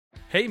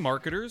Hey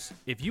marketers,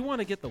 if you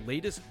want to get the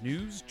latest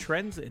news,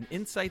 trends, and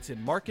insights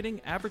in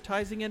marketing,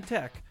 advertising, and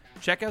tech,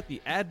 check out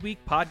the Adweek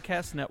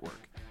Podcast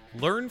Network.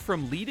 Learn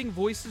from leading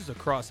voices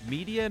across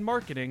media and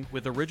marketing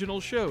with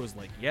original shows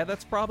like Yeah,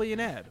 That's Probably an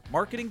Ad,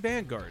 Marketing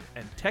Vanguard,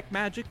 and Tech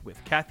Magic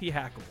with Kathy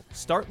Hackle.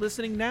 Start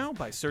listening now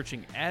by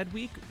searching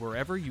Adweek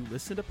wherever you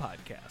listen to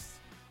podcasts.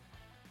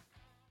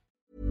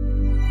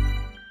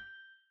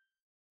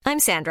 I'm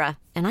Sandra,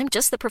 and I'm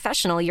just the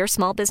professional your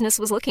small business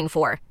was looking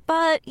for.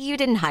 But you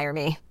didn't hire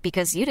me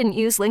because you didn't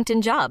use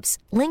LinkedIn Jobs.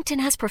 LinkedIn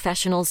has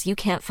professionals you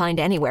can't find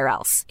anywhere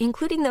else,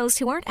 including those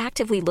who aren't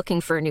actively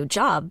looking for a new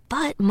job,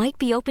 but might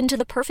be open to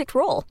the perfect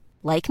role,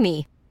 like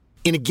me.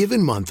 In a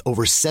given month,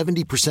 over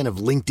 70% of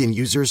LinkedIn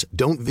users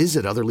don't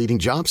visit other leading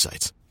job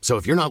sites. So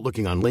if you're not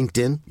looking on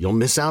LinkedIn, you'll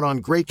miss out on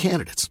great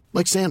candidates,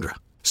 like Sandra.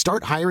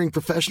 Start hiring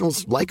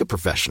professionals like a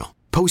professional.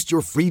 Post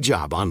your free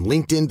job on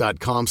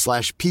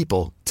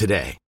linkedin.com/people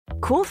today.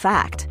 Cool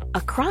fact,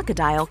 a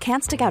crocodile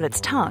can't stick out its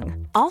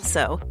tongue.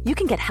 Also, you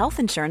can get health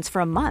insurance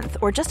for a month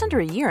or just under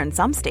a year in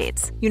some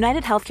states.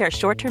 United Healthcare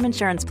short-term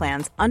insurance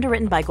plans,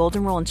 underwritten by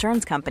Golden Rule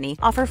Insurance Company,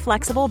 offer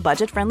flexible,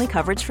 budget-friendly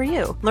coverage for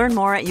you. Learn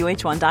more at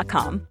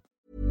uh1.com.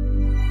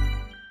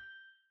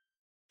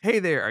 Hey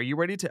there, are you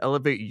ready to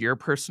elevate your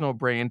personal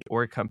brand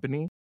or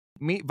company?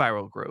 Meet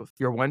Viral Growth,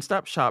 your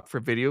one-stop shop for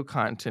video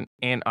content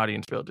and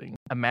audience building.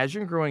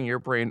 Imagine growing your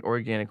brand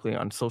organically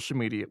on social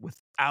media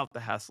without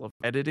the hassle of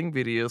editing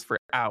videos for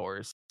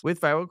hours.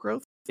 With Viral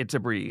Growth, it's a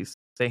breeze.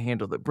 They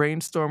handle the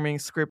brainstorming,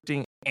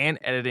 scripting, and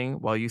editing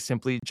while you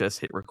simply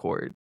just hit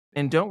record.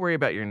 And don't worry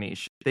about your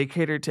niche. They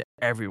cater to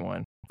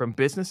everyone, from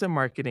business and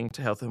marketing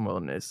to health and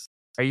wellness.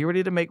 Are you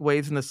ready to make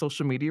waves in the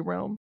social media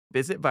realm?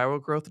 Visit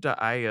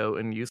viralgrowth.io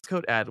and use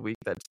code ADWEEK,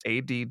 that's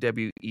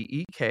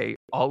ADWEEK,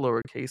 all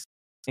lowercase,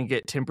 and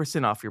get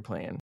 10% off your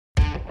plan.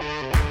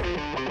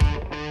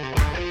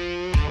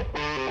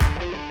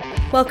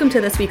 Welcome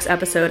to this week's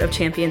episode of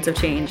Champions of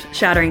Change,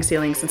 Shattering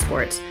Ceilings in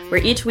Sports, where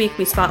each week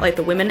we spotlight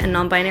the women and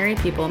non-binary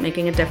people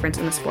making a difference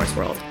in the sports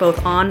world,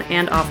 both on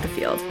and off the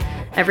field.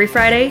 Every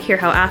Friday, hear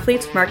how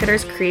athletes,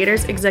 marketers,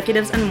 creators,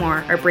 executives, and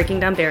more are breaking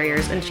down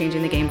barriers and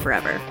changing the game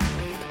forever.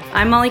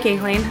 I'm Molly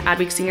Kahlane,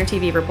 Adweek's senior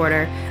TV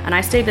reporter, and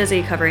I stay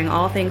busy covering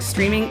all things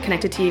streaming,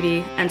 connected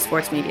TV, and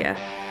sports media.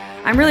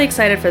 I'm really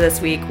excited for this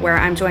week, where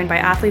I'm joined by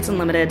Athletes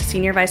Unlimited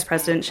Senior Vice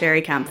President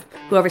Cheri Kempf,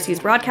 who oversees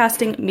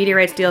broadcasting, media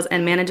rights deals,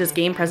 and manages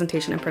game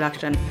presentation and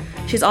production.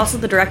 She's also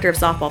the director of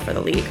softball for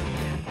the league.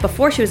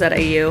 Before she was at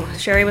AU,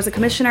 Cheri was a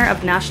commissioner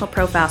of National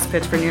Pro Fast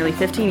Pitch for nearly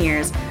 15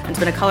 years and has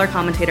been a color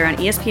commentator on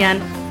ESPN,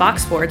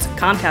 Fox Sports,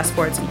 Comcast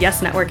Sports,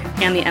 Yes Network,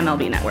 and the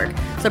MLB Network,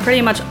 so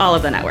pretty much all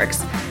of the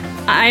networks.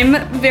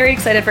 I'm very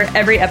excited for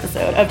every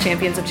episode of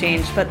Champions of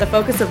Change, but the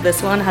focus of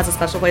this one has a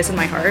special place in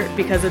my heart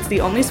because it's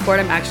the only sport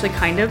I'm actually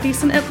kind of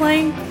decent at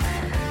playing.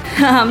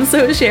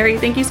 So Cheri,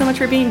 thank you so much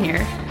for being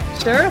here.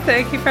 Sure,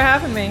 thank you for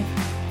having me.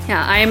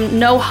 Yeah, I'm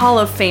no Hall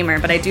of Famer,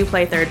 but I do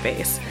play third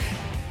base.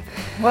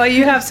 Well,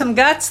 you have some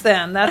guts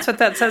then. That's what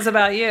that says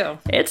about you.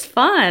 It's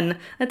fun.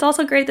 It's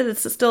also great that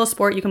it's still a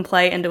sport you can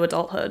play into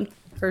adulthood.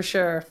 For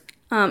sure.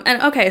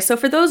 So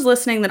for those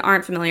listening that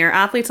aren't familiar,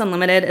 Athletes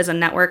Unlimited is a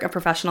network of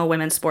professional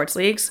women's sports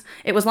leagues.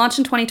 It was launched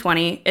in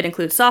 2020. It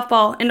includes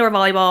softball, indoor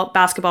volleyball,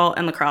 basketball,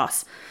 and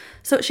lacrosse.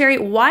 So Cheri,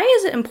 why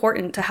is it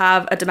important to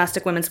have a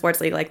domestic women's sports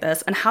league like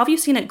this, and how have you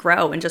seen it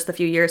grow in just the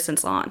few years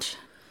since launch?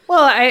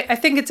 Well, I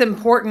think it's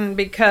important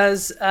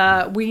because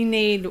we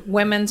need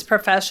women's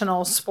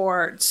professional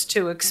sports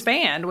to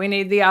expand. We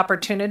need the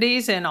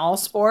opportunities in all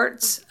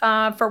sports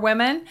for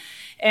women.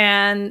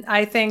 And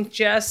I think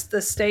just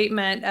the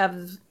statement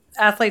of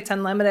Athletes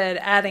Unlimited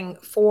adding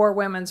 4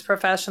 women's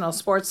professional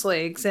sports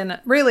leagues in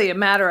really a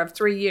matter of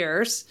 3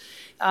 years,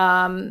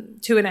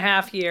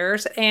 2.5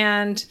 years.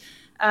 And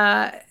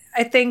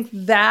I think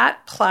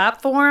that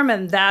platform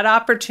and that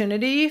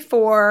opportunity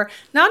for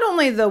not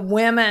only the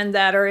women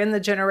that are in the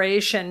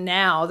generation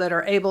now that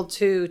are able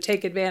to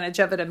take advantage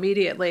of it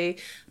immediately,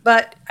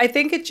 but I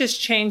think it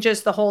just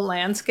changes the whole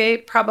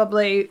landscape,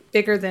 probably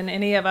bigger than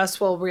any of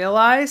us will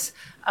realize,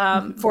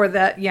 for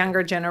that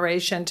younger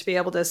generation to be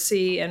able to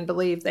see and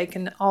believe they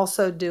can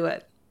also do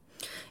it.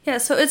 Yeah,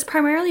 so it's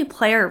primarily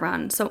player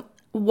run. So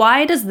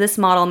why does this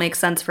model make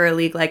sense for a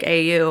league like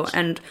AU,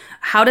 and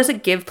how does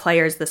it give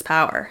players this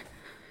power?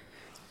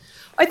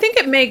 I think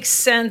it makes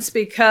sense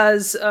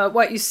because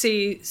what you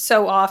see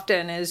so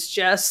often is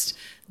just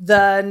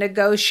the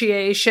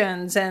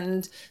negotiations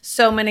and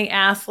so many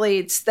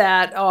athletes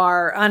that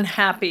are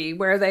unhappy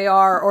where they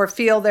are or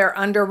feel they're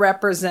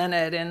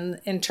underrepresented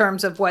in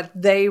terms of what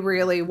they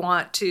really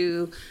want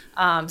to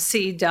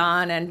see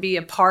done and be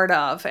a part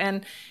of.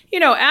 And, you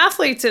know,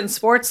 athletes in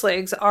sports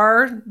leagues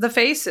are the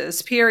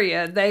faces,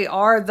 period. They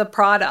are the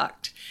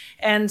product.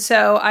 And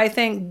so I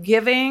think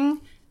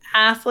giving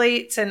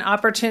athletes an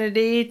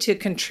opportunity to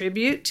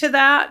contribute to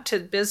that, to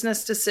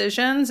business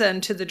decisions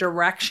and to the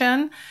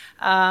direction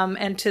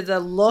and to the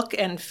look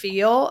and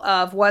feel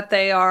of what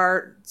they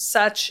are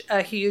such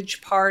a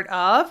huge part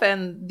of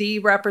and the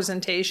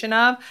representation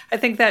of. I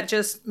think that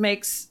just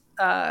makes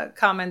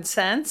common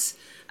sense.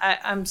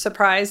 I'm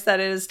surprised that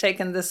it has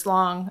taken this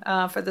long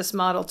for this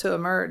model to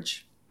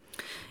emerge.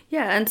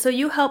 Yeah, and so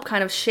you help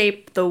kind of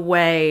shape the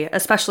way,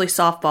 especially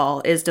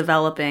softball, is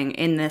developing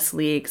in this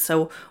league.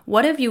 So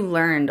what have you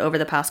learned over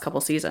the past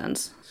couple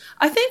seasons?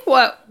 I think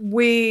what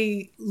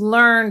we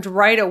learned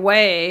right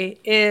away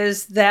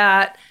is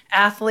that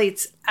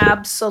athletes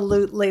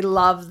absolutely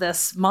love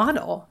this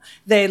model.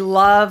 They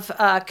love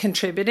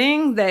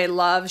contributing. They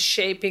love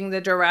shaping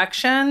the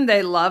direction.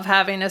 They love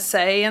having a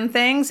say in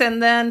things.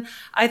 And then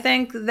I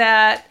think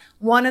that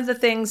one of the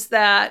things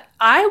that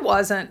I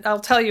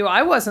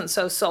wasn't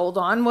so sold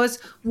on was,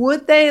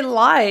 would they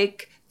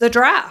like the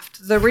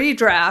draft, the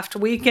redraft,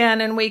 week in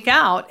and week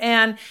out?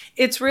 And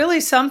it's really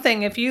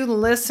something, if you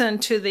listen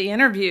to the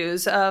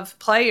interviews of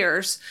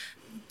players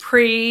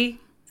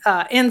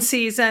in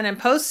season and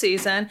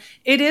postseason,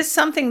 it is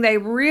something they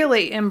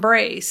really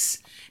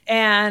embrace.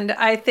 And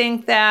I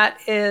think that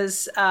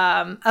is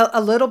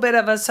a little bit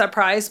of a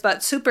surprise,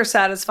 but super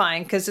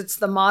satisfying because it's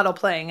the model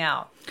playing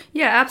out.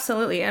 Yeah,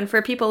 absolutely. And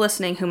for people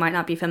listening who might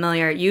not be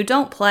familiar, you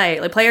don't play.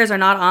 Like, players are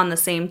not on the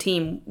same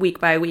team week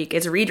by week.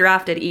 It's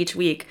redrafted each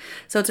week.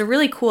 So it's a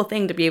really cool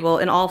thing to be able,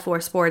 in all four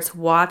sports,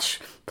 watch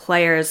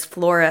players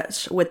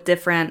flourish with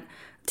different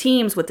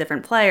teams, with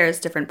different players,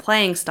 different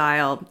playing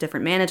style,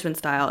 different management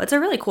style. It's a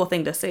really cool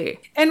thing to see.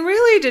 And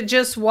really to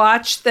just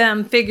watch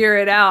them figure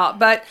it out.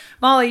 But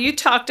Molly, you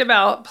talked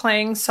about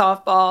playing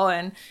softball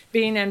and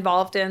being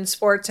involved in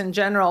sports in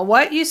general.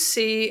 What you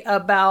see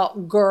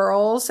about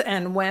girls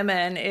and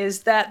women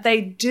is that they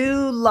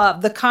do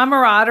love the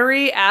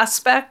camaraderie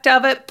aspect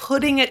of it,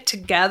 putting it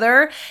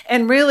together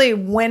and really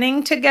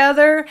winning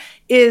together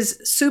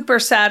is super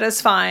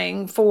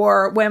satisfying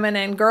for women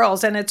and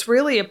girls. And it's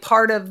really a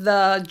part of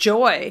the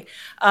joy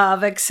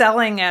of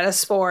excelling at a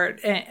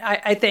sport,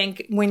 I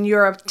think, when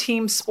you're a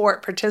team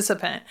sport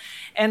participant.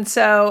 And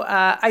so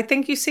I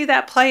think you see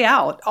that play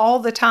out all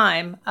the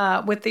time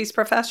with these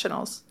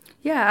professionals.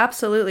 Yeah,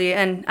 absolutely.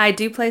 And I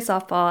do play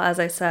softball, as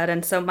I said.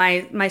 And so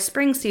my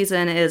spring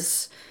season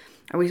is,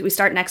 we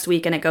start next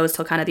week and it goes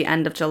till kind of the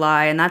end of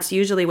July. And that's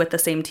usually with the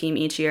same team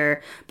each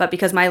year. But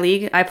because my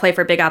league, I play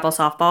for Big Apple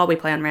Softball. We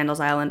play on Randall's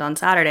Island on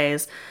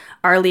Saturdays.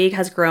 Our league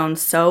has grown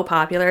so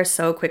popular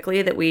so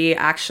quickly that we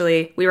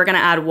were going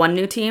to add one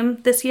new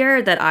team this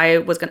year that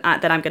I'm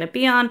going to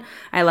be on.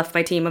 I left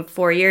my team of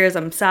 4 years.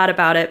 I'm sad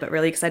about it, but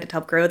really excited to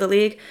help grow the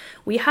league.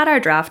 We had our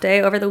draft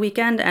day over the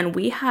weekend and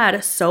we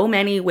had so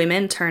many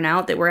women turn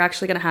out that we're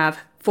actually going to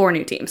have 4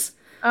 new teams.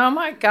 Oh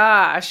my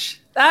gosh.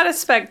 That is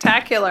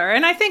spectacular.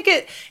 And I think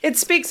it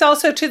speaks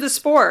also to the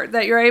sport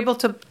that you're able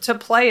to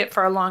play it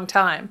for a long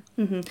time.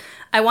 Mm-hmm.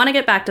 I want to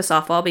get back to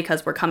softball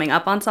because we're coming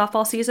up on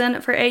softball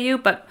season for AU,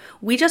 but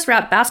we just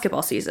wrapped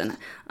basketball season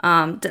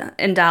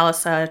in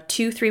Dallas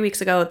 2-3 weeks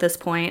ago at this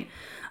point.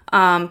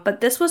 But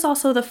this was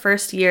also the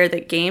first year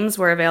that games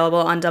were available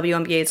on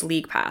WNBA's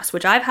League Pass,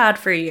 which I've had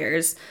for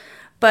years.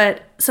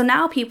 But so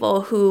now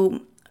people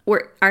who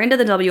are into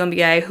the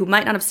WNBA who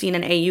might not have seen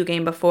an AU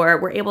game before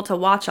were able to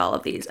watch all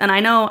of these. And I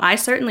know I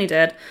certainly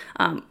did.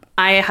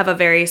 I have a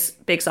very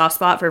big soft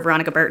spot for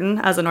Veronica Burton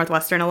as a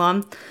Northwestern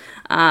alum.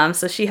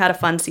 So she had a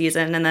fun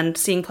season. And then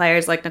seeing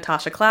players like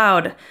Natasha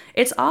Cloud,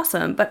 it's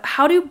awesome. But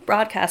how do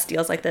broadcast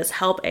deals like this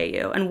help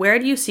AU? And where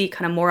do you see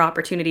kind of more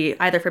opportunity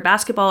either for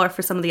basketball or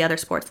for some of the other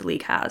sports the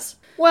league has?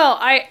 Well,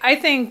 I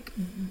think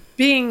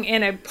being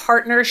in a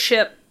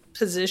partnership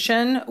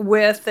position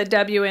with the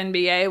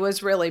WNBA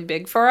was really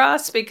big for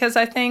us because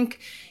I think,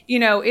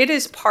 it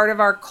is part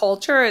of our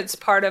culture. It's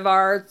part of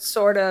our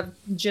sort of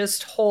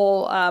just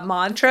whole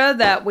mantra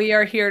that we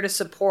are here to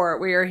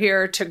support. We are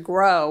here to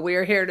grow. We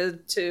are here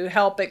to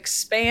help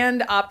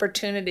expand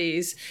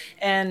opportunities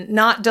and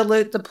not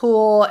dilute the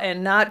pool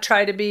and not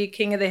try to be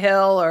king of the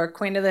hill or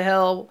queen of the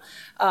hill,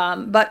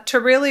 but to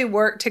really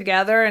work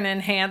together and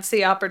enhance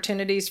the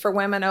opportunities for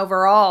women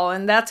overall.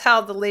 And that's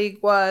how the league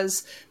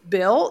was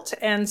built.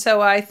 And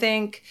so I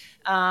think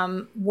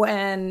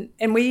and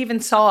we even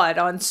saw it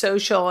on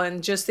social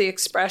and just the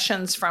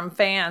expressions from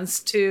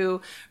fans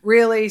to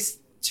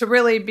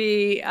really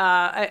be,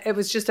 it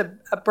was just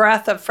a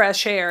breath of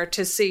fresh air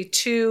to see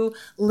 2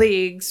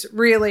 leagues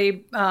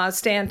really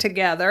stand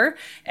together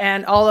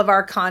and all of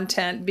our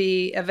content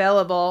be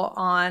available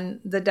on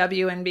the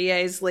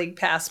WNBA's League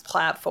Pass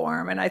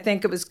platform. And I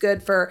think it was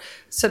good for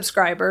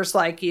subscribers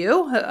like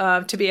you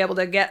to be able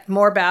to get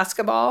more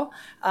basketball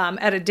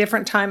at a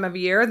different time of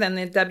year than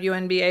the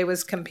WNBA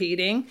was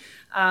competing.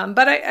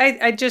 But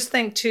I just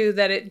think, too,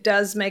 that it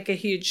does make a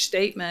huge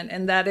statement,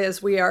 and that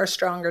is we are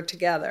stronger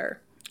together.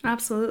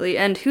 Absolutely.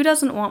 And who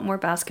doesn't want more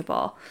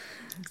basketball?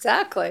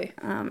 Exactly.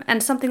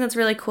 And something that's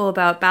really cool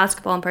about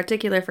basketball in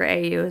particular for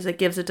AU is it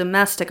gives a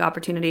domestic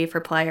opportunity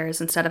for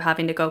players instead of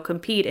having to go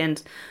compete in,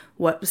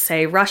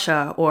 say,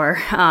 Russia or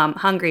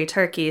Hungary,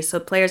 Turkey. So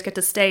players get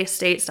to stay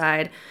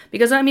stateside.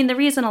 Because, the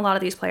reason a lot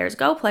of these players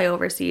go play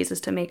overseas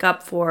is to make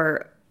up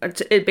for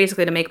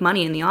basically to make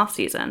money in the off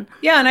season.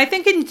 Yeah, and I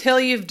think until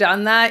you've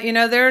done that,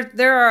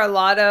 there are a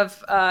lot of,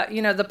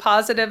 the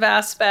positive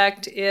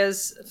aspect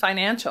is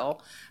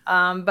financial.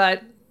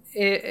 But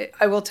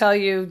I will tell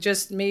you,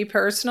 just me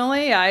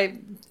personally, I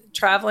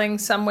traveling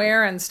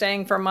somewhere and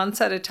staying for months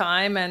at a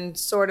time and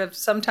sort of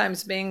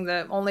sometimes being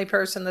the only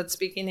person that's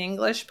speaking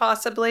English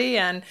possibly.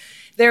 And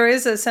there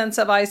is a sense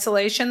of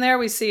isolation there.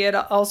 We see it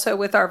also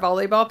with our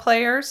volleyball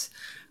players.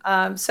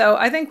 So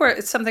I think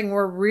it's something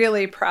we're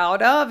really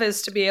proud of,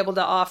 is to be able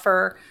to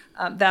offer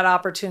that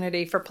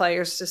opportunity for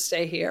players to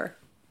stay here.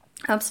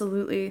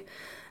 Absolutely.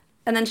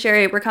 And then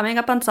Cheri, we're coming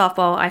up on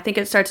softball. I think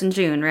it starts in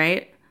June,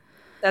 right?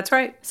 That's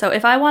right. So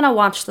if I want to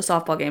watch the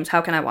softball games,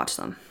 how can I watch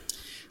them?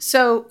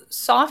 So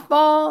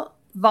softball,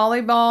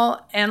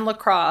 volleyball, and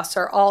lacrosse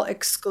are all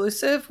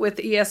exclusive with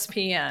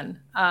ESPN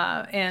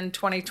in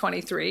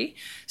 2023.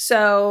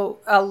 So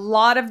a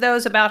lot of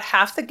those, about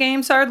half the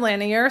games are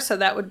linear. So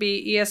that would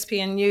be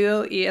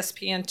ESPNU,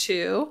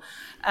 ESPN2,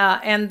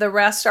 and the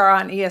rest are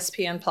on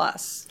ESPN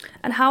Plus.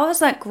 And how has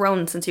that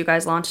grown since you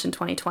guys launched in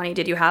 2020?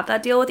 Did you have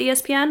that deal with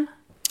ESPN?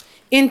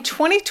 In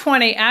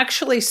 2020,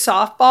 actually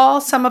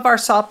softball, some of our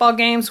softball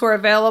games were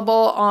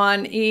available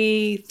on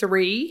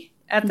E3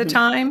 at the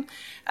time.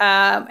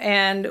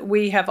 And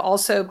we have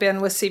also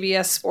been with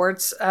CBS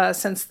Sports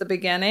since the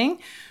beginning.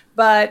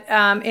 But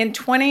in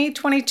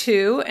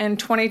 2022 and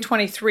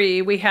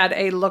 2023, we had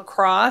a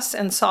lacrosse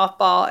and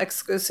softball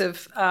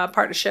exclusive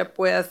partnership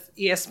with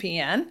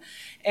ESPN.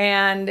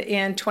 And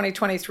in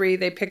 2023,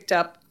 they picked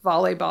up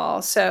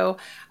volleyball. So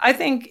I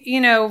think,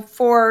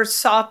 for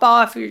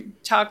softball, if you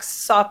talk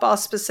softball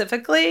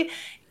specifically,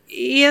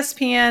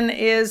 ESPN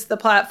is the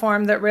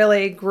platform that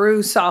really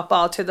grew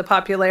softball to the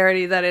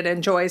popularity that it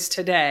enjoys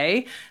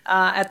today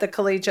at the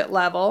collegiate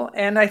level.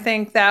 And I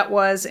think that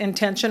was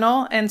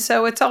intentional. And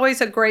so it's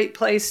always a great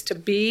place to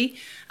be.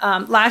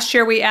 Last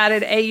year we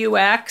added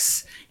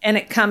AUX, and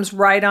it comes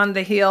right on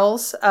the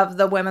heels of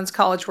the Women's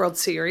College World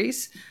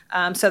Series.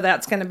 So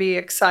that's going to be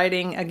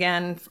exciting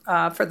again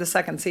for the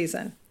second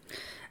season.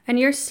 And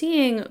you're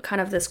seeing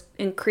kind of this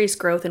increased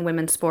growth in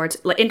women's sports,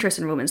 interest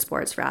in women's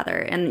sports rather,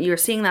 and you're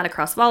seeing that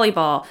across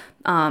volleyball,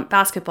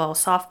 basketball,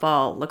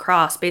 softball,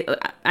 lacrosse.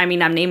 I'm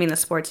naming the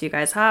sports you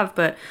guys have,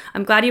 but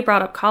I'm glad you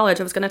brought up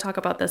college. I was going to talk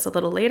about this a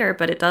little later,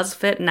 but it does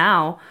fit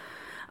now.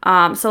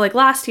 So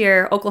last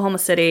year, Oklahoma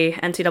City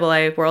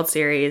NCAA World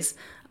Series,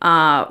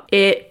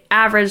 it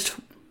averaged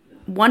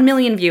 1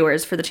 million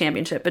viewers for the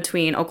championship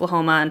between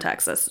Oklahoma and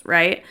Texas,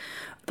 right?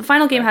 The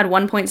final game had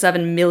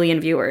 1.7 million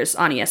viewers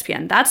on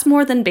ESPN. That's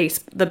more than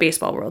the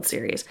Baseball World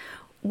Series.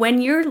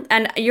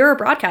 You're a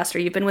broadcaster.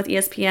 You've been with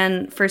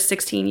ESPN for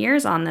 16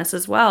 years on this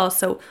as well.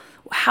 So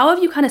how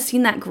have you kind of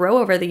seen that grow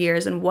over the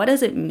years, and what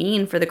does it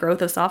mean for the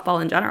growth of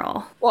softball in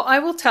general? Well, I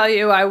will tell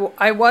you,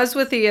 I was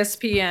with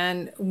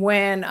ESPN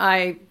when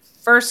I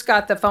first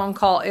got the phone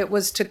call. It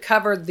was to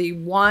cover the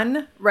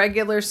one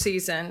regular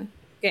season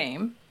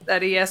game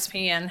that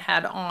ESPN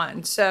had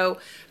on. So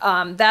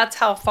that's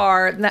how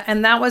far,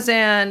 and that was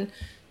in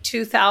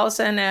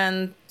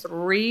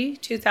 2003,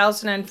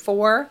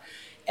 2004.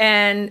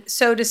 And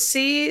so to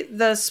see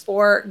the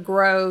sport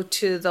grow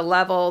to the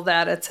level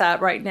that it's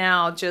at right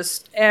now,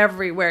 just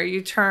everywhere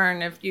you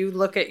turn, if you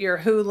look at your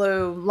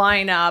Hulu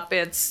lineup,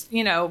 it's,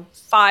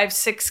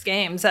 5-6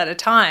 games at a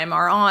time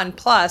are on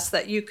Plus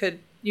that you could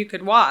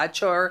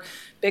watch, or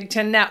Big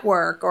Ten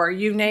Network, or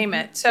you name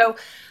it. So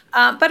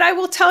but I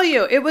will tell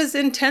you, it was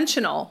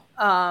intentional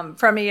from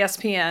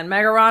ESPN.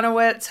 Meg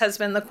Aronowitz has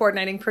been the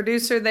coordinating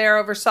producer there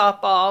over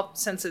softball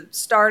since it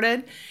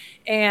started.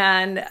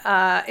 And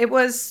it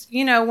was,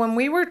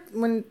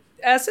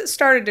 as it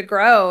started to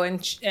grow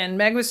and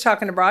Meg was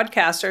talking to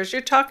broadcasters,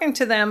 you're talking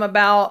to them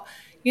about,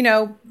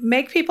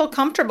 make people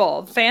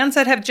comfortable. Fans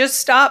that have just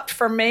stopped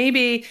for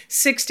maybe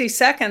 60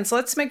 seconds,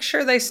 let's make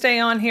sure they stay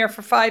on here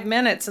for 5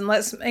 minutes, and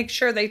let's make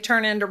sure they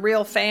turn into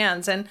real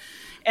fans. And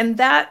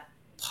that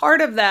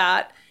part of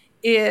that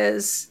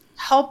is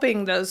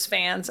helping those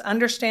fans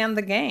understand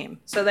the game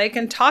so they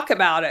can talk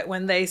about it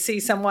when they see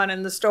someone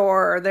in the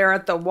store or they're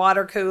at the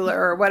water cooler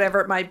or whatever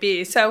it might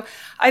be. So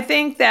I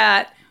think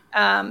that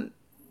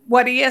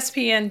what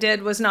ESPN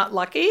did was not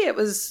lucky. It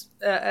was,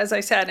 as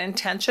I said,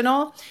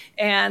 intentional,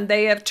 and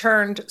they have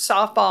turned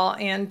softball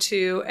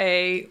into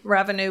a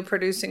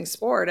revenue-producing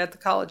sport at the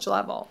college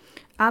level.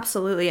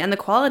 Absolutely. And the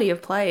quality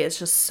of play is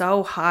just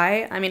so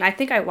high. I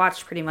think I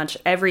watched pretty much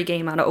every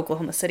game out of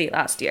Oklahoma City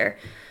last year.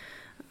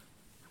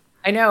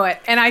 I know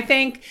it. And I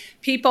think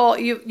people,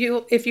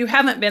 if you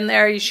haven't been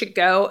there, you should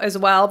go as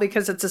well,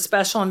 because it's a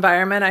special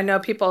environment. I know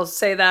people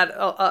say that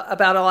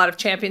about a lot of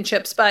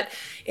championships, but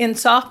in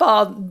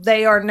softball,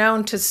 they are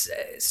known to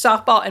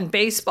softball and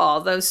baseball.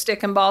 Those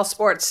stick and ball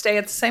sports stay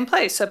at the same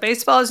place. So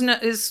baseball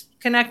is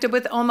connected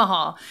with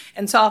Omaha,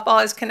 and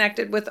softball is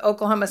connected with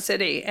Oklahoma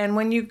City. And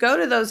when you go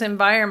to those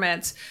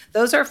environments,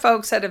 those are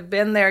folks that have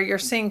been there. You're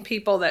seeing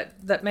people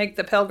that make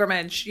the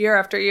pilgrimage year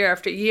after year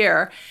after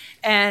year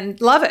and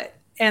love it.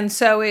 And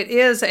so it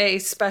is a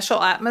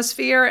special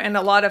atmosphere and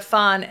a lot of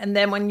fun. And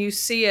then when you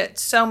see it,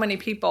 so many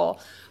people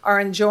are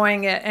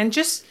enjoying it. And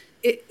just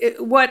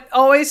what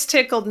always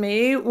tickled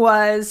me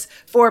was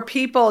for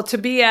people to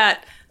be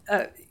at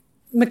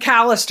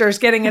McAllister's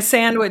getting a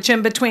sandwich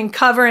in between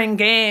covering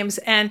games,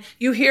 and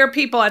you hear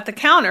people at the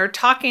counter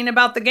talking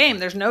about the game.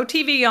 There's no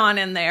TV on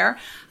in there,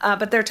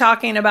 but they're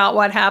talking about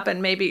what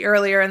happened maybe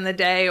earlier in the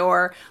day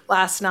or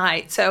last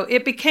night. So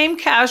it became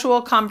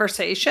casual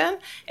conversation,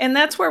 and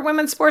that's where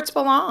women's sports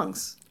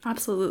belongs.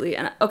 Absolutely.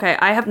 And okay,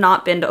 I have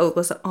not been to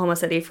Oklahoma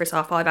City for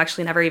softball. I've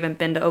actually never even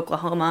been to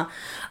Oklahoma.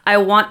 I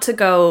want to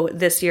go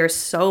this year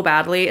so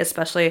badly,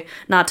 especially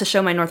not to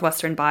show my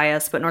Northwestern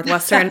bias, but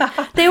Northwestern,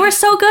 they were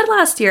so good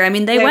last year. I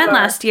mean, they went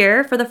last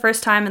year for the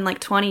first time in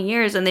like 20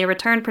 years, and they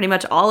returned pretty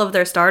much all of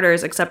their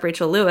starters except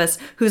Rachel Lewis,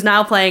 who's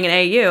now playing in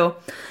AU.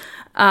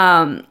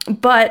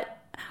 But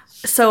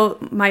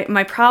so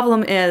my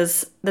problem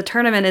is the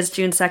tournament is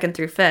June 2nd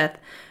through 5th.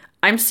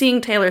 I'm seeing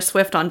Taylor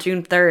Swift on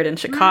June 3rd in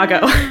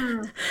Chicago.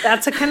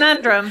 That's a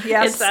conundrum.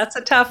 Yes, that's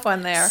a tough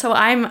one there. So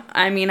I'm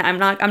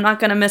not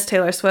going to miss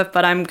Taylor Swift,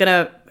 but I'm going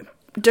to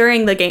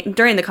during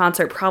the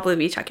concert probably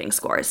be checking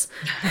scores.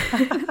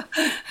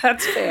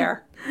 That's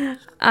fair.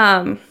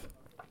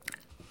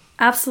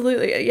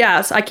 Absolutely.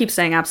 Yeah, so I keep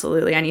saying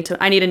absolutely. I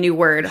need a new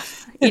word.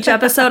 Each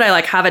episode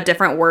I have a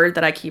different word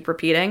that I keep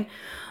repeating.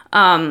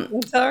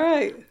 That's all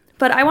right.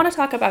 But I want to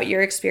talk about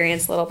your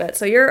experience a little bit.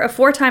 So you're a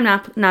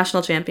 4-time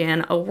national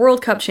champion, a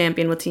World Cup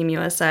champion with Team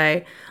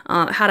USA,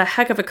 had a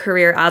heck of a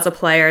career as a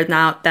player,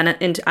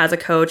 as a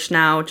coach,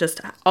 now just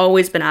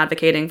always been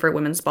advocating for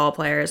women's ball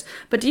players.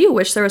 But do you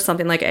wish there was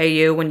something like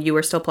AU when you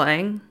were still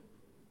playing?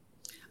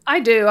 I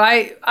do.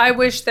 I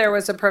wish there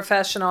was a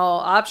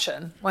professional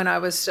option when I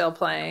was still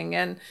playing.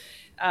 And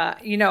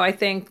I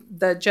think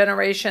the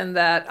generation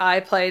that I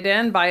played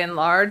in, by and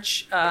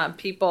large,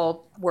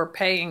 people were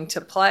paying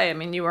to play. I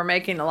mean, you were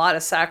making a lot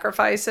of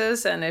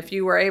sacrifices, and if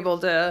you were able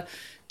to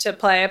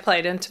play, I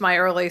played into my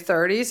early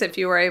 30s. If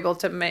you were able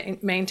to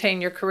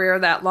maintain your career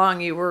that long,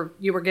 you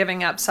were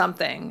giving up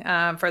something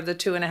for the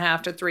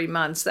 2.5 to 3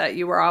 months that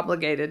you were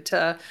obligated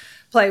to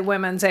play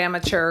women's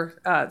amateur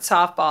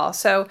softball.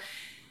 So,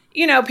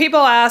 people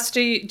ask,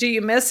 do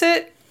you miss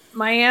it?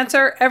 My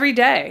answer, every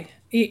day.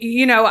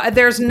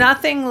 There's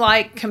nothing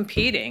like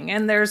competing,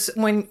 and there's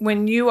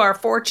when you are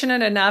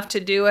fortunate enough to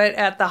do it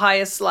at the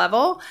highest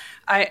level,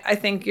 I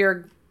think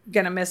you're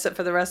going to miss it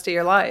for the rest of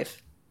your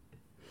life.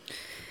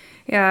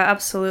 Yeah,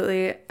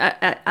 absolutely.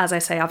 As I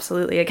say,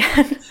 absolutely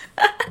again.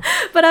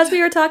 But as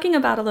we were talking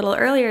about a little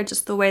earlier,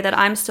 just the way that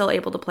I'm still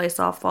able to play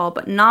softball,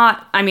 but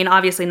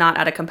obviously not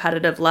at a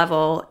competitive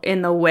level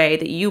in the way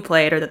that you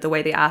played or that the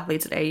way the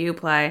athletes at AU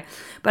play.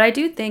 But I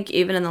do think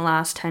even in the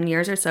last 10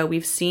 years or so,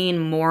 we've seen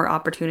more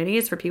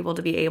opportunities for people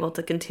to be able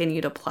to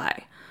continue to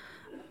play.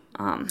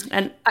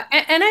 And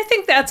I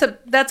think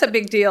that's a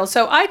big deal.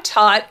 So I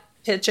taught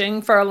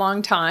pitching for a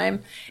long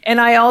time,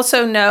 and I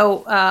also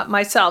know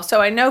myself.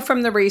 So I know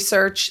from the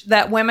research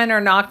that women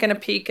are not going to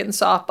peak in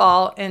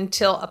softball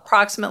until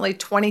approximately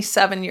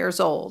 27 years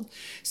old.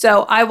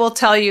 So I will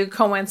tell you,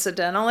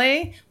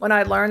 coincidentally, when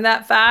I learned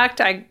that fact,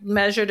 I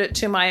measured it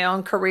to my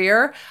own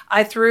career.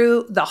 I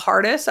threw the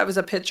hardest. I was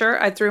a pitcher.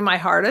 I threw my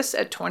hardest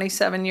at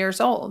 27 years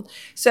old.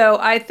 So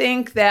I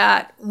think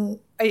that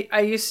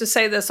I used to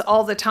say this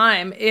all the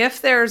time.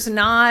 If there's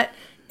not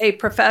a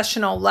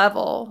professional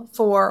level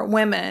for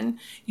women,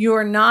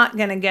 you're not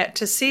going to get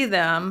to see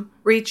them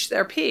reach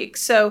their peak.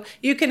 So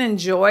you can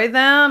enjoy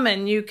them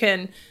and you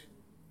can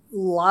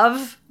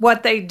love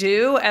what they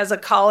do as a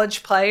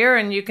college player,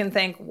 and you can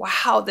think,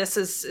 wow,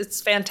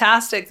 it's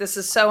fantastic. This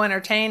is so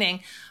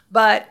entertaining.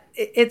 But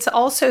it's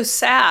also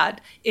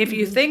sad if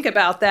you think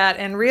about that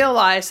and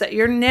realize that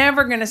you're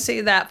never going to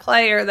see that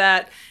player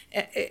that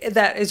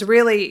is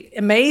really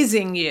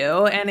amazing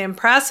you and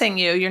impressing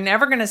you. You're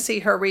never going to see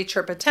her reach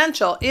her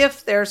potential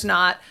if there's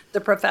not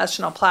the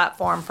professional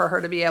platform for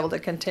her to be able to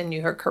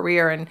continue her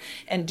career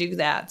and do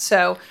that.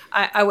 So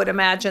I would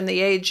imagine the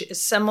age is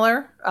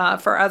similar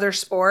for other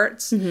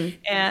sports. Mm-hmm.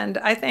 And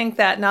I think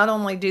that not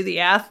only do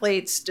the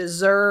athletes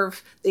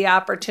deserve the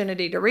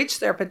opportunity to reach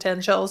their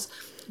potentials,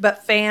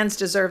 but fans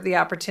deserve the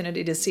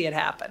opportunity to see it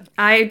happen.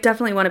 I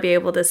definitely want to be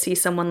able to see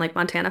someone like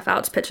Montana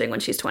Fouts pitching when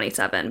she's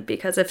 27,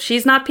 because if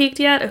she's not peaked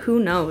yet, who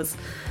knows?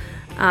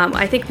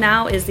 I think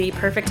now is the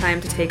perfect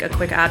time to take a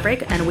quick ad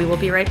break, and we will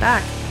be right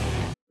back.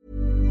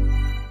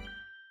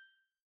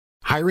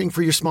 Hiring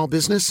for your small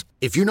business?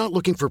 If you're not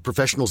looking for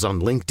professionals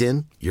on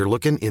LinkedIn, you're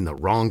looking in the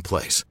wrong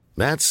place.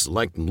 That's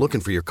like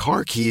looking for your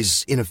car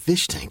keys in a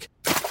fish tank.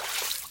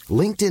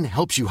 LinkedIn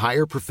helps you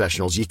hire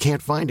professionals you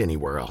can't find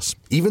anywhere else,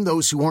 even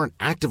those who aren't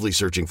actively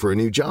searching for a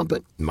new job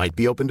but might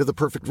be open to the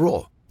perfect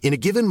role. In a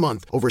given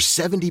month, over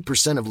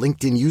 70% of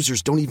LinkedIn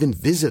users don't even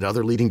visit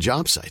other leading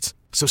job sites.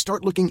 So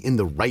start looking in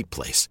the right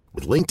place.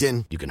 With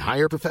LinkedIn, you can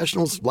hire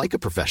professionals like a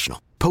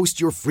professional.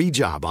 Post your free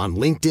job on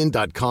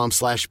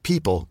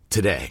linkedin.com/people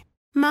today.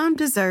 Mom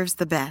deserves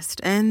the best,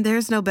 and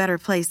there's no better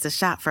place to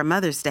shop for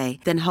Mother's Day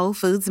than Whole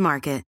Foods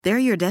Market. They're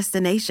your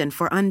destination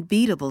for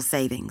unbeatable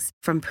savings,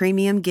 from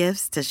premium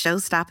gifts to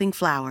show-stopping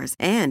flowers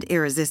and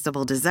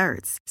irresistible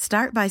desserts.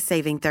 Start by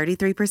saving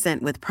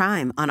 33% with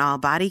Prime on all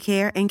body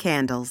care and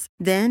candles.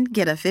 Then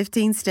get a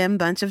 15-stem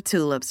bunch of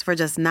tulips for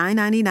just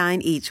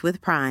 $9.99 each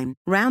with Prime.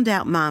 Round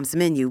out Mom's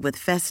menu with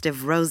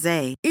festive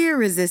rosé,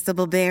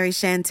 irresistible berry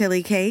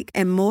chantilly cake,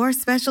 and more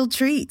special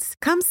treats.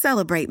 Come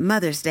celebrate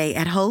Mother's Day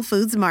at Whole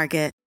Foods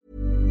Market.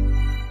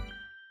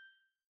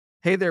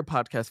 Hey there,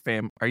 podcast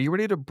fam. Are you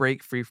ready to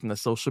break free from the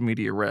social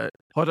media rut?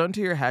 Hold on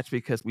to your hatch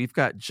because we've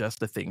got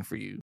just the thing for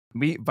you.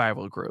 Meet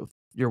Viral Growth,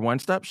 your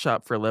one-stop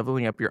shop for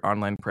leveling up your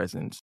online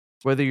presence.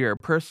 Whether you're a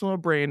personal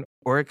brand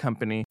or a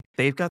company,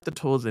 they've got the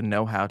tools and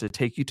know-how to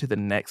take you to the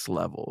next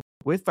level.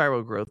 With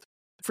Viral Growth,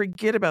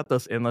 forget about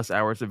those endless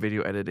hours of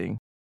video editing.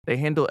 They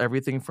handle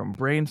everything from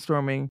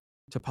brainstorming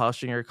to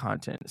polishing your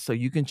content so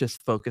you can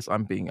just focus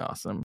on being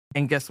awesome.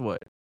 And guess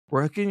what?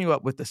 We're hooking you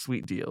up with a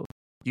sweet deal.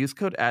 Use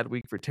code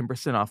ADWEEK for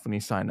 10% off when you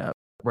sign up.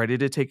 Ready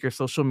to take your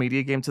social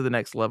media game to the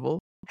next level?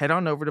 Head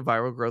on over to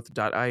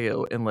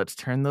viralgrowth.io and let's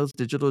turn those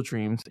digital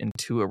dreams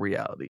into a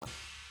reality.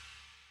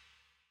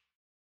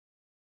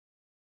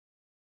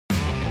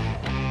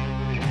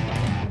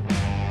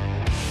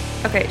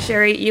 Okay,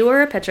 Cheri, you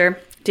were a pitcher.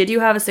 Did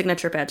you have a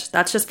signature pitch?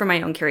 That's just for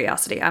my own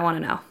curiosity. I want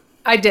to know.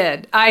 I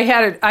did.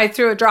 I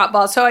threw a drop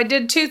ball. So I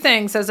did two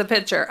things as a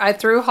pitcher. I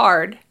threw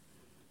hard,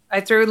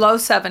 I threw low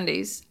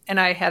 70s,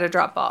 and I had a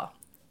drop ball.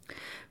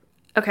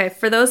 Okay,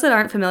 for those that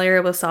aren't familiar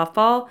with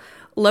softball,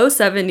 low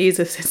 70s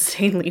is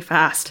insanely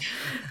fast.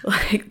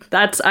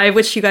 I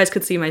wish you guys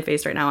could see my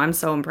face right now. I'm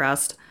so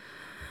impressed.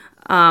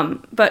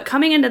 But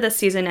coming into this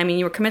season, I mean,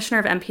 you were commissioner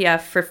of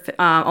MPF for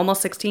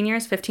almost 16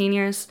 years, 15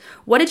 years.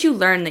 What did you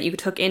learn that you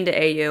took into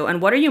AU,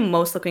 and what are you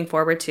most looking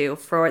forward to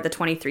for the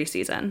 23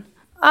 season?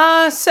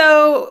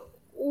 So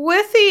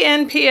with the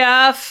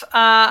NPF,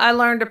 I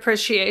learned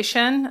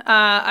appreciation.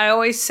 I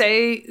always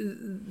say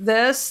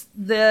this,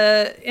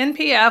 the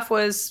NPF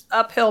was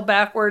uphill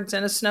backwards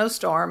in a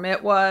snowstorm.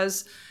 It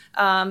was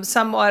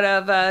somewhat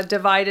of a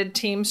divided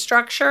team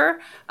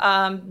structure,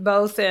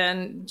 both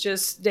in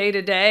just day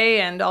to day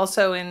and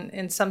also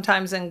in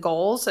sometimes in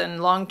goals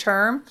and long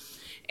term.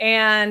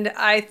 And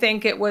I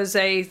think it was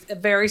a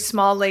very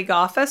small league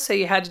office, so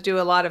you had to do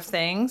a lot of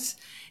things.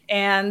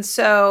 And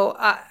so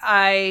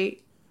I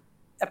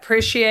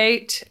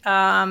appreciate,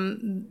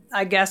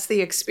 I guess,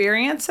 the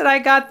experience that I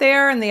got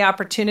there and the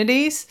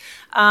opportunities.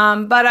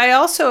 But I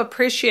also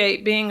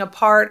appreciate being a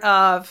part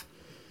of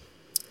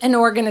an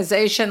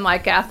organization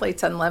like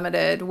Athletes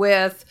Unlimited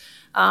with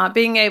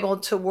being able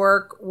to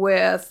work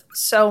with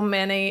so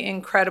many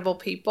incredible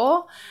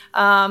people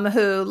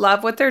who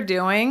love what they're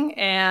doing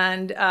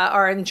and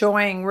are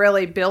enjoying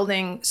really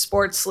building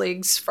sports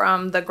leagues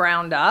from the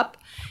ground up.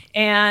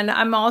 And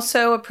I'm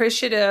also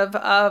appreciative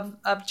of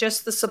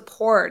just the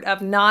support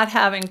of not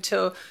having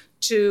to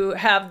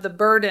have the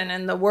burden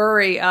and the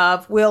worry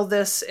of, will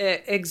this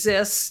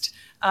exist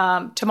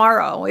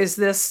tomorrow? Does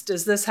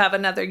this have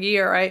another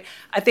year?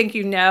 I think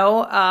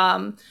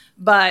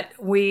but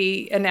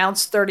we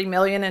announced $30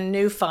 million in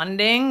new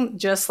funding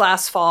just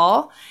last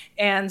fall.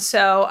 And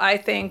so I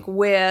think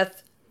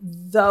with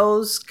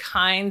those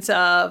kinds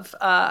of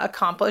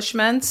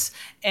accomplishments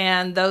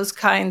and those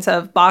kinds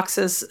of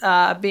boxes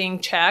being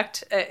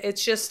checked,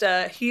 it's just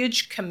a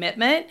huge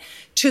commitment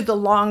to the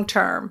long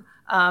term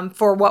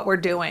for what we're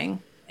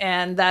doing.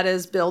 And that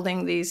is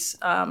building these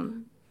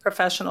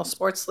professional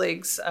sports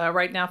leagues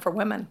right now for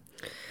women.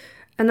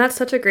 And that's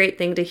such a great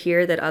thing to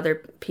hear, that other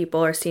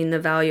people are seeing the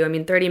value. I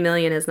mean, 30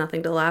 million is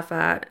nothing to laugh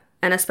at.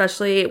 And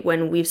especially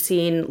when we've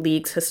seen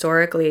leagues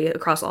historically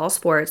across all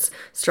sports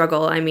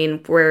struggle. I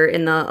mean, we're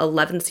in the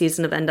 11th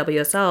season of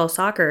NWSL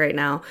soccer right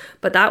now,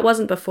 but that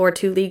wasn't before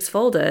two leagues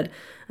folded.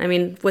 I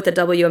mean, with the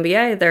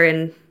WNBA, they're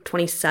in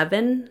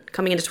 27,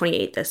 coming into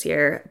 28 this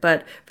year.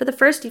 But for the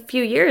first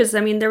few years,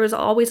 I mean, there was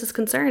always this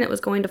concern it was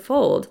going to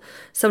fold.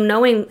 So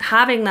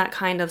having that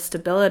kind of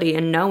stability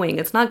and knowing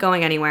it's not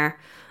going anywhere,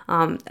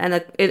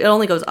 and it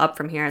only goes up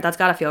from here, that's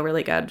got to feel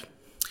really good.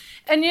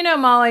 And,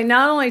 Molly,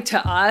 not only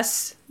to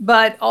us,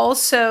 but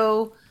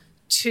also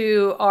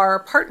to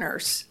our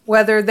partners,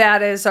 whether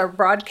that is our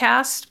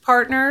broadcast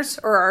partners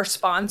or our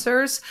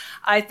sponsors.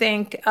 I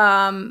think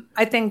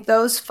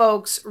those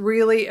folks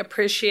really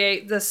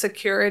appreciate the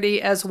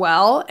security as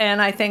well.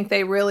 And I think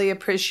they really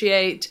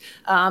appreciate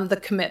the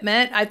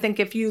commitment. I think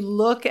if you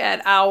look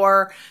at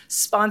our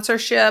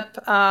sponsorship,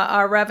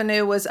 our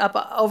revenue was up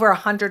over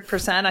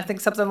 100%. I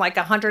think something like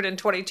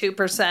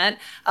 122%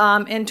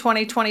 in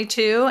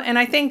 2022. And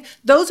I think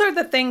those are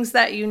the things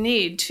that you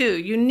need too.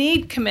 You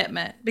need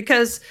commitment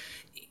because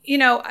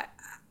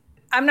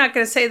I'm not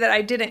going to say that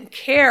I didn't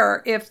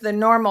care if the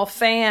normal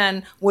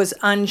fan was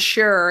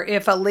unsure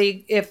if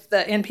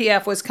the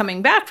NPF was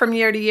coming back from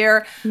year to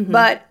year,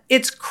 but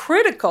it's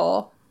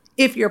critical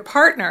if your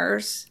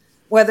partners,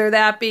 whether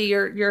that be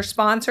your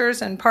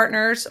sponsors and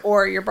partners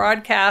or your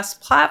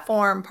broadcast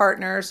platform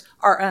partners,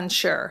 are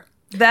unsure.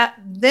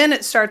 Then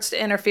it starts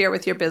to interfere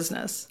with your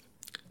business.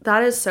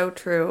 That is so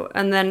true.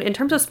 And then in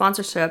terms of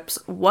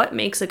sponsorships, what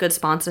makes a good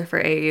sponsor for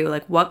AU?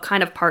 Like, what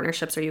kind of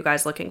partnerships are you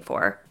guys looking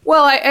for?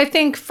 Well, I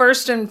think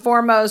first and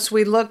foremost,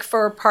 we look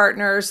for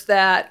partners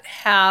that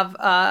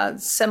have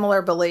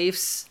similar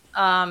beliefs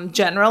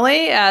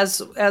generally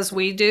as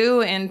we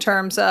do in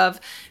terms of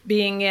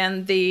being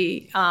in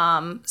the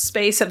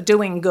space of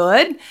doing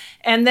good.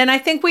 And then I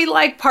think we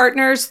like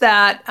partners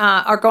that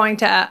are going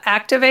to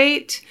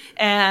activate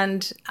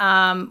and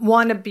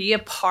want to be a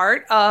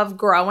part of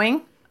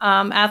growing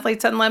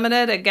Athletes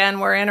Unlimited. Again,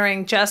 we're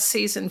entering just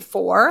season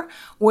 4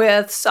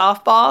 with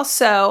softball.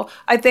 So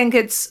I think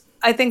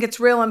it's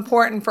real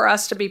important for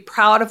us to be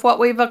proud of what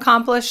we've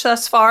accomplished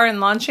thus far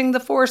in launching the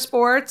 4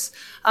 sports.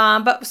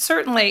 But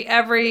certainly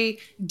every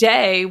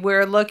day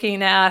we're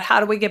looking at how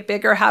do we get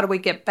bigger, how do we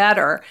get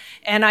better?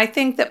 And I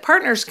think that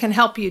partners can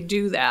help you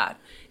do that.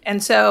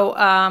 And so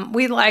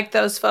we like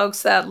those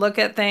folks that look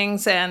at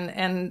things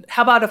and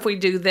how about if we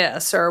do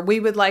this, or we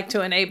would like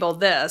to enable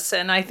this.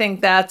 And I think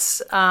that's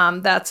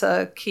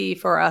a key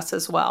for us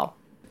as well.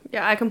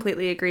 Yeah, I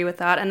completely agree with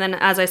that. And then,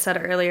 as I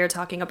said earlier,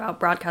 talking about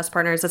broadcast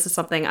partners, this is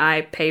something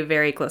I pay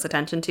very close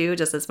attention to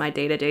just as my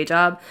day-to-day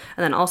job,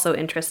 and then also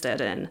interested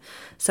in.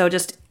 So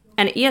just,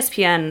 and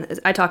ESPN,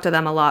 I talked to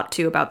them a lot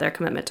too about their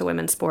commitment to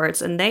women's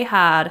sports, and they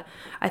had,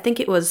 I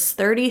think it was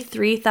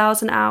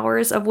 33,000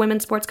 hours of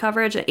women's sports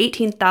coverage,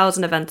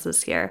 18,000 events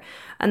this year.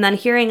 And then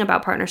hearing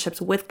about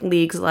partnerships with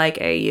leagues like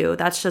AU,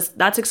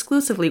 that's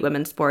exclusively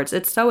women's sports.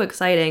 It's so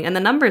exciting, and the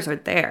numbers are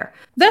there.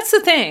 That's the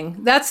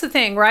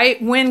thing,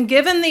 right? When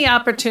given the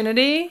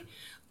opportunity,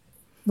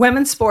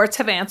 women's sports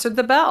have answered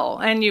the bell.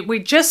 And we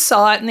just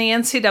saw it in the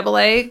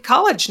NCAA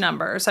college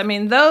numbers. I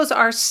mean, those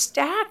are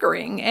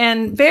staggering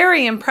and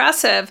very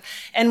impressive.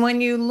 And when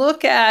you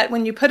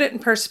put it in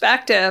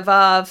perspective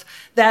of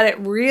that it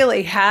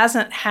really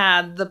hasn't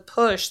had the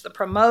push, the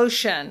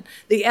promotion,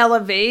 the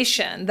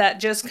elevation that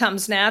just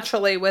comes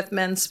naturally with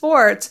men's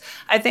sports,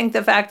 I think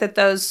the fact that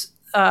those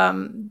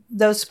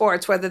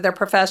sports, whether they're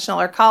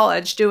professional or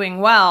college, doing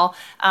well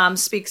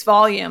speaks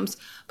volumes.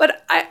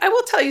 But I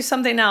will tell you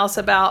something else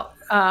about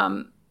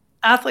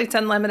Athletes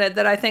Unlimited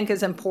that I think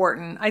is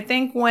important. I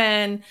think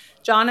when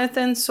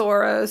Jonathan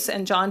Soros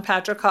and John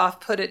Patricof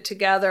put it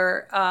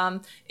together,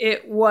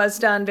 it was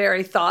done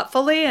very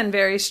thoughtfully and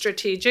very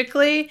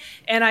strategically.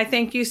 And I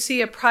think you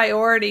see a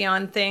priority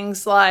on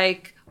things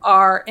like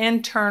our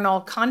internal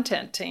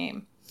content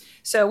team.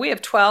 So we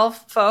have 12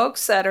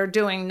 folks that are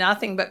doing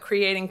nothing but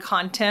creating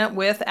content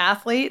with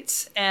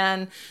athletes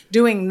and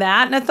doing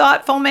that in a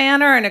thoughtful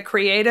manner, in a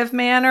creative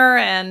manner,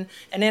 and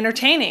an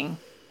entertaining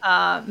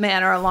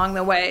manner along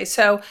the way.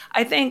 So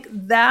I think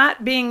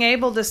that being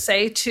able to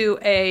say to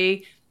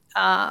a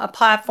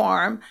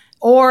platform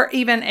or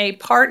even a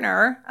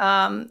partner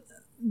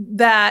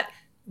that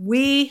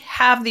we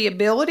have the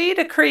ability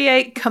to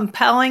create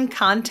compelling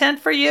content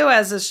for you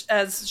as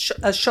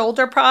a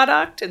shoulder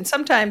product and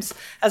sometimes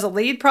as a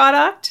lead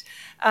product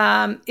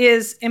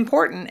is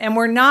important. And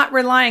we're not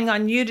relying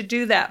on you to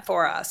do that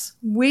for us.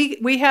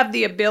 We have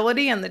the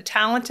ability and the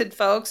talented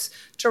folks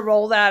to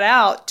roll that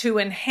out to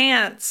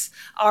enhance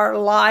our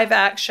live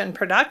action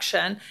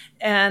production.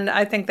 And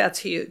I think that's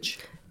huge.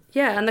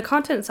 Yeah, and the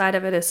content side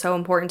of it is so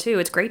important too.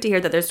 It's great to hear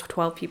that there's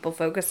 12 people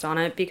focused on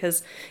it,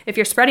 because if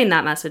you're spreading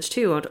that message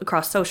too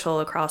across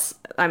social,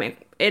 I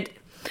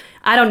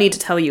don't need to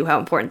tell you how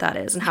important that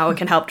is and how it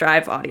can help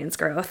drive audience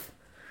growth.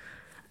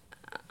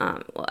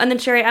 And then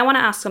Cheri, I want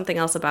to ask something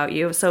else about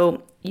you.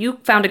 So you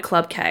founded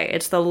Club K.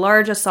 It's the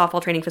largest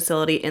softball training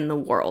facility in the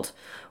world.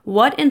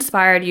 What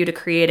inspired you to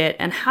create it,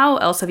 and how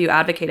else have you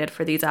advocated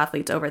for these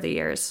athletes over the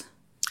years?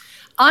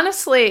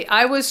 Honestly,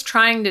 I was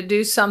trying to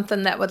do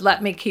something that would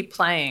let me keep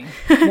playing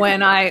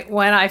when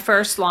I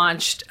first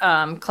launched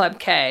Club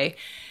K.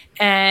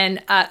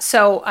 And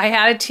so I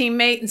had a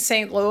teammate in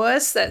St.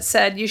 Louis that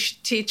said, you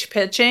should teach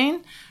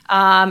pitching.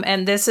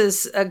 And this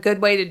is a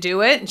good way to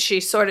do it. And she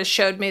sort of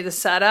showed me the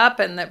setup,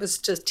 and that was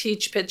to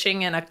teach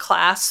pitching in a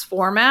class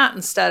format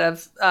instead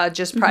of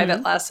just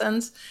private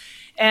lessons.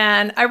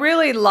 And I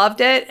really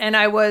loved it. And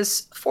I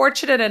was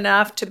fortunate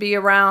enough to be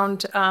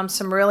around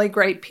some really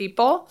great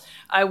people.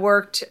 I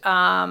worked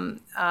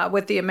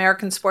with the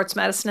American Sports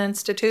Medicine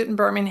Institute in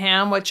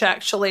Birmingham, which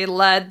actually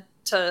led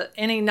to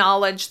any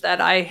knowledge that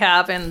I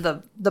have in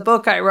the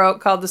book I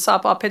wrote called The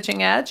Softball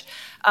Pitching Edge.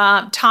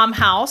 Tom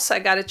House, I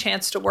got a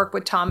chance to work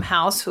with Tom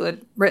House, who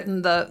had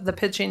written the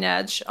Pitching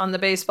Edge on the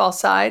baseball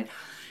side.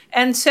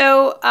 And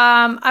so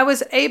I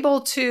was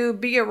able to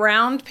be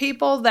around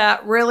people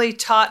that really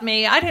taught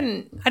me. I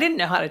didn't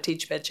know how to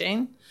teach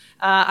pitching.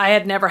 I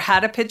had never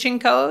had a pitching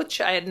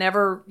coach. I had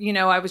never,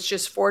 I was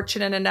just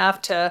fortunate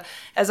enough to,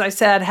 as I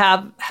said,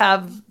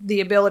 have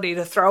the ability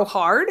to throw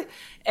hard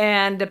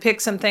and to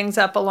pick some things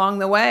up along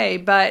the way.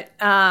 But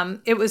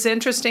it was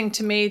interesting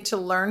to me to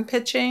learn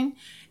pitching.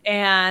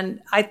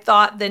 And I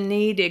thought the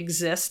need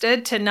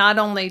existed to not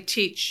only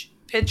teach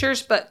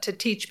pitchers, but to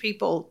teach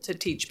people to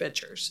teach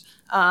pitchers.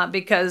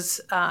 Because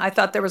I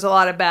thought there was a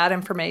lot of bad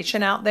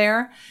information out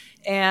there,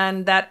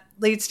 and that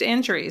leads to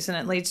injuries, and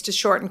it leads to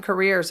shortened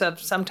careers of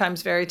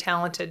sometimes very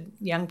talented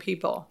young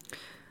people.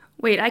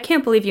 Wait, I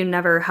can't believe you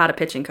never had a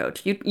pitching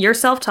coach. You're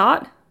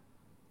self-taught?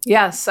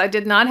 Yes, I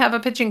did not have a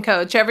pitching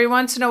coach. Every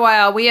once in a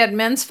while, we had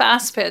men's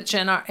fast pitch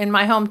in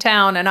my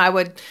hometown, and I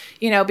would,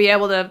 be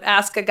able to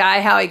ask a guy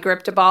how he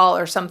gripped a ball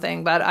or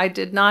something, but I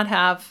did not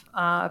have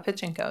a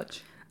pitching coach.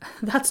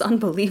 That's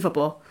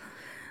unbelievable.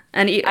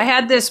 And I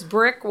had this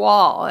brick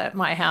wall at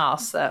my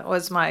house that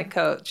was my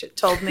coach. It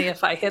told me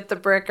if I hit the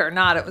brick or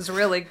not. It was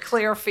really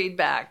clear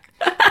feedback.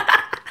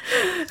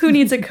 Who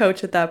needs a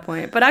coach at that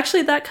point? But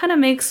actually, that kind of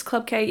makes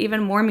Club K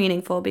even more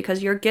meaningful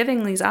because you're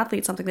giving these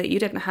athletes something that you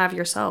didn't have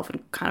yourself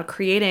and kind of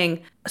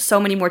creating so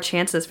many more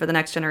chances for the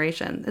next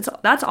generation.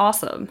 That's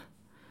awesome.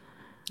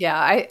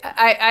 Yeah,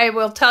 I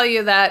will tell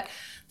you that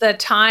the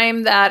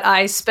time that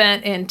I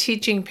spent in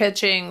teaching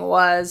pitching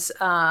was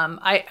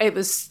it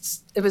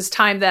was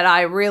time that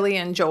I really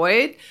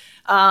enjoyed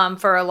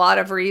for a lot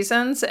of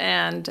reasons,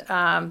 and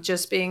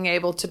just being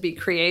able to be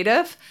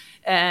creative.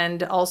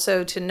 And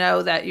also to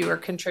know that you are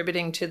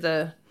contributing to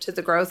the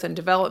growth and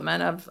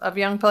development of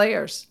young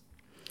players.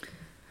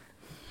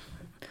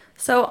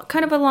 So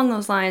kind of along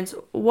those lines,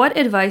 what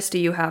advice do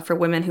you have for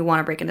women who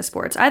want to break into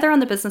sports, either on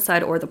the business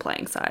side or the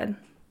playing side?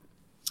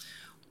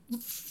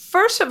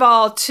 First of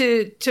all,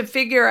 to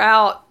figure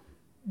out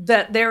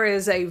that there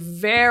is a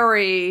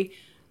very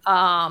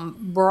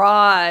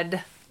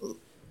broad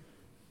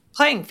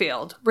playing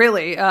field,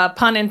 really,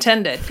 pun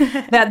intended,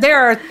 that there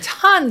are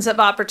tons of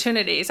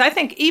opportunities. I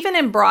think even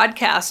in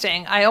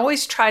broadcasting, I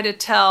always try to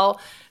tell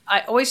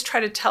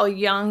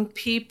young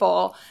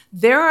people,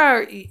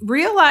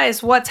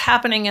 realize what's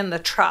happening in the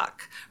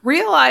truck,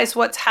 realize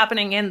what's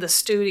happening in the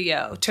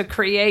studio to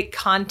create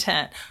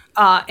content,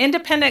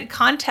 independent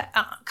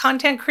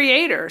content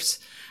creators.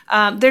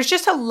 There's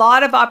just a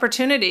lot of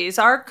opportunities.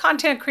 Our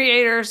content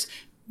creators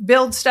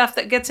build stuff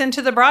that gets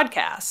into the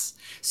broadcasts.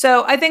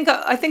 So I think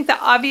the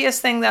obvious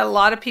thing that a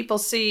lot of people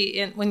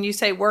see when you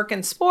say work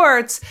in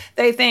sports,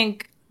 they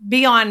think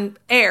be on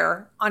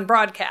air, on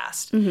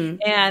broadcast. Mm-hmm.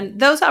 And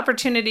those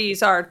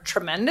opportunities are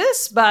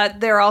tremendous,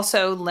 but they're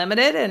also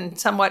limited and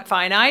somewhat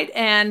finite.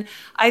 And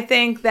I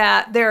think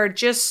that there are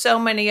just so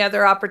many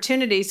other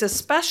opportunities,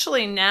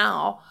 especially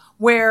now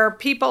where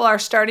people are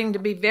starting to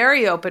be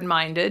very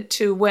open-minded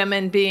to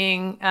women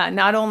being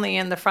not only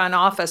in the front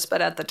office, but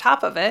at the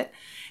top of it.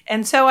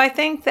 And so I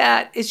think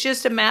that it's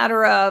just a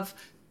matter of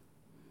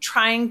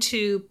trying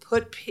to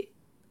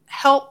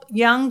help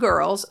young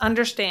girls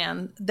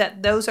understand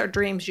that those are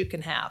dreams you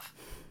can have.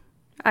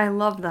 I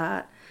love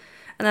that.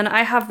 And then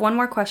I have one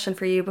more question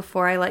for you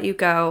before I let you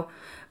go.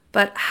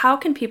 But how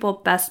can people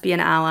best be an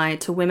ally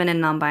to women and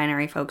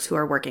non-binary folks who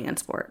are working in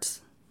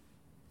sports?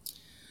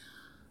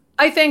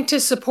 I think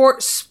to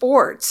support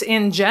sports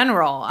in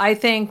general. I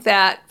think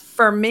that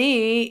for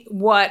me,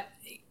 what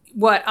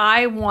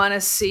I want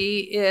to see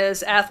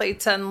is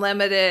Athletes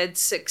Unlimited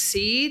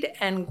succeed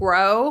and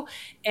grow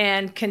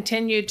and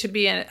continue to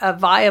be a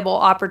viable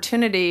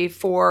opportunity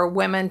for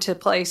women to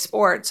play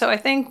sports. So I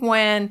think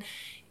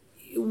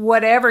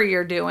whatever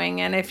you're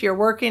doing, and if you're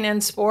working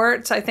in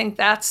sports, I think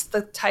that's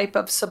the type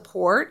of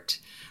support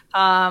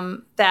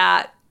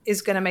that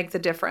is going to make the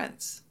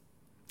difference.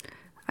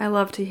 I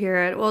love to hear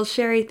it. Well,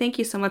 Cheri, thank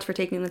you so much for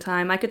taking the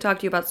time. I could talk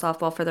to you about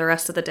softball for the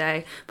rest of the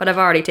day, but I've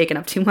already taken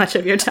up too much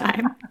of your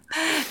time.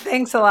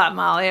 Thanks a lot,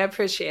 Molly. I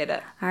appreciate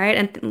it. All right.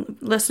 And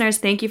listeners,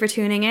 thank you for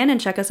tuning in, and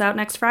check us out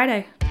next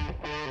Friday.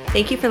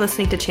 Thank you for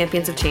listening to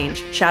Champions of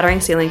Change, Shattering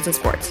Ceilings in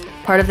Sports,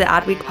 part of the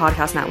Adweek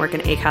Podcast Network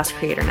and Acast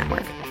Creator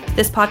Network.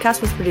 This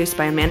podcast was produced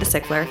by Amanda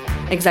Sickler,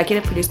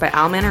 executive produced by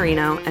Al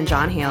Manarino and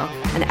John Hale,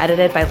 and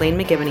edited by Lane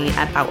McGivney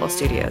at Outwell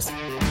Studios.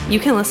 You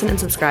can listen and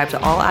subscribe to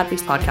all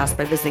Adweek's podcasts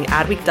by visiting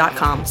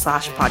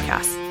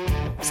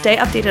adweek.com/podcasts. Stay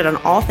updated on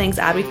all things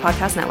Adweek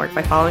Podcast Network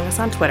by following us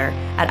on Twitter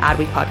at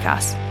Adweek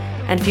Podcast.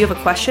 And if you have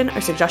a question or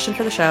suggestion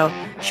for the show,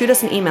 shoot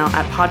us an email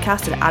at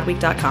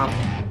podcast@adweek.com.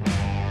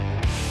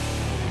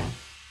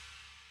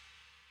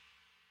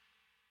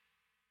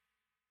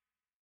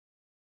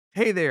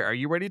 Hey there, are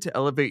you ready to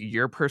elevate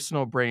your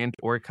personal brand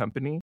or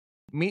company?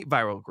 Meet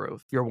Viral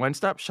Growth, your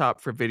one-stop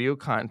shop for video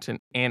content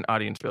and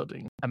audience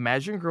building.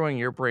 Imagine growing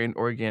your brand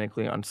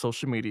organically on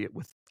social media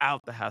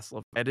without the hassle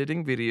of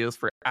editing videos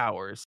for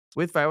hours.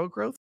 With Viral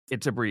Growth,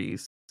 it's a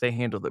breeze. They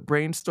handle the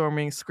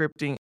brainstorming,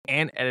 scripting,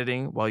 and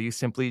editing while you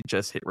simply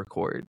just hit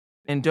record.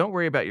 And don't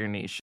worry about your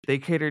niche. They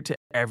cater to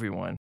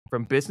everyone,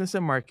 from business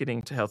and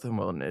marketing to health and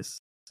wellness.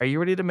 Are you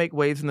ready to make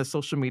waves in the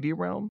social media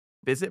realm?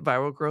 Visit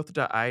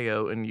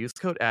viralgrowth.io and use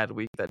code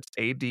ADWEEK, that's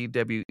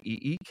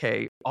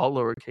ADWEEK, all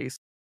lowercase,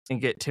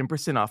 and get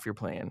 10% off your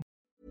plan.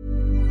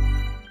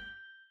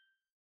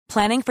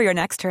 Planning for your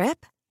next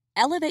trip?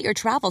 Elevate your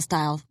travel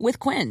style with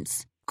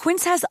Quince.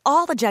 Quince has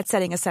all the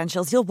jet-setting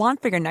essentials you'll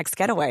want for your next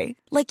getaway,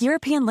 like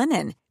European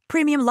linen,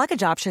 premium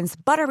luggage options,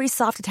 buttery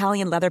soft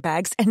Italian leather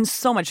bags, and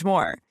so much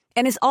more.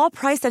 And is all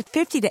priced at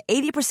 50 to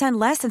 80%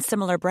 less than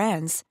similar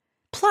brands.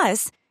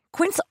 Plus,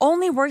 Quince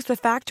only works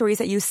with factories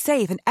that use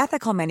safe and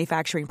ethical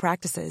manufacturing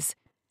practices.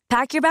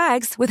 Pack your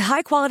bags with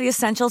high-quality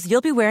essentials you'll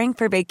be wearing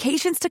for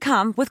vacations to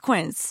come with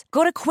Quince.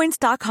 Go to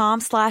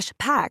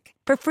quince.com/pack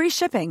for free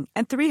shipping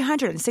and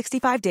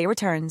 365-day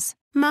returns.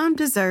 Mom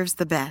deserves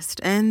the best,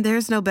 and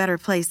there's no better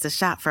place to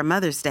shop for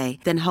Mother's Day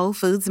than Whole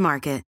Foods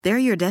Market. They're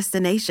your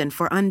destination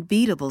for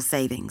unbeatable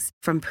savings,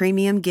 from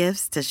premium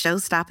gifts to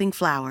show-stopping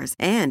flowers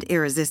and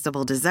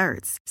irresistible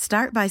desserts.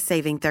 Start by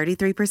saving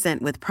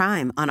 33% with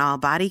Prime on all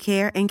body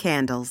care and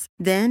candles.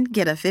 Then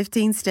get a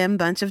 15-stem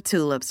bunch of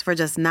tulips for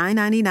just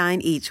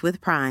 $9.99 each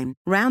with Prime.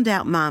 Round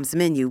out Mom's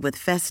menu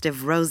with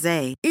festive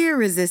rosé,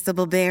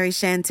 irresistible berry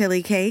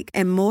chantilly cake,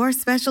 and more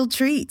special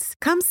treats.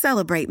 Come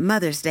celebrate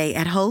Mother's Day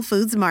at Whole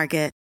Foods Market.